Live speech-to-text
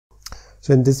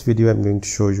So in this video I'm going to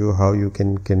show you how you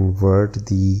can convert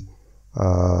the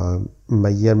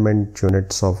measurement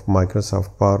units of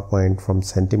Microsoft PowerPoint from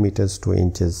centimeters to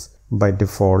inches. By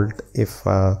default, if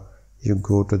you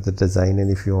go to the design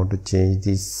and if you want to change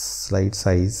the slide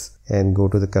size and go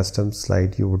to the custom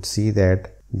slide, you would see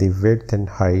that the width and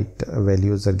height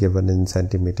values are given in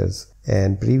centimeters.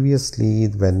 And previously,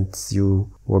 once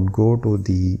you would go to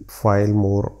the file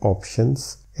more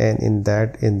options, and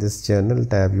in this journal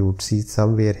tab, you would see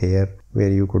somewhere here where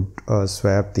you could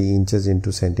swap the inches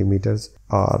into centimeters,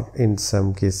 or in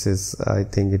some cases I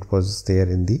think it was there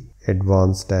in the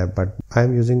advanced tab, but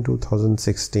I'm using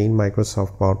 2016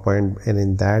 Microsoft PowerPoint, and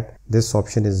in that this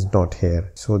option is not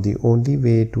here. So the only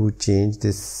way to change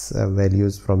this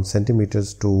values from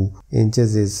centimeters to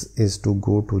inches is to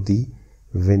go to the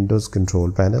Windows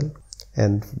control panel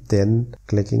and then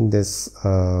clicking this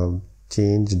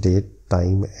change date,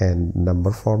 time and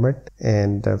number format,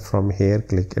 and from here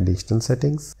click additional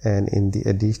settings, and in the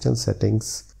additional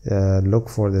settings look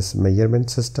for this measurement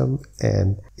system,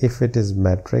 and if it is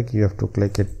metric you have to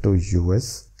click it to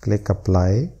US, click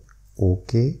apply,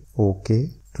 OK,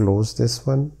 close this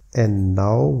one. And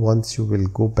now once you will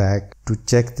go back to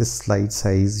check the slide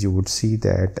size, you would see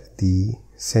that the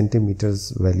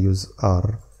centimeters values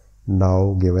are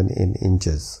now given in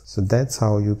inches. So that's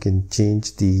how you can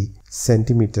change the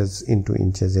centimeters into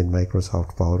inches in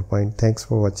Microsoft PowerPoint. Thanks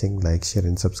for watching. Like, share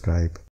and subscribe.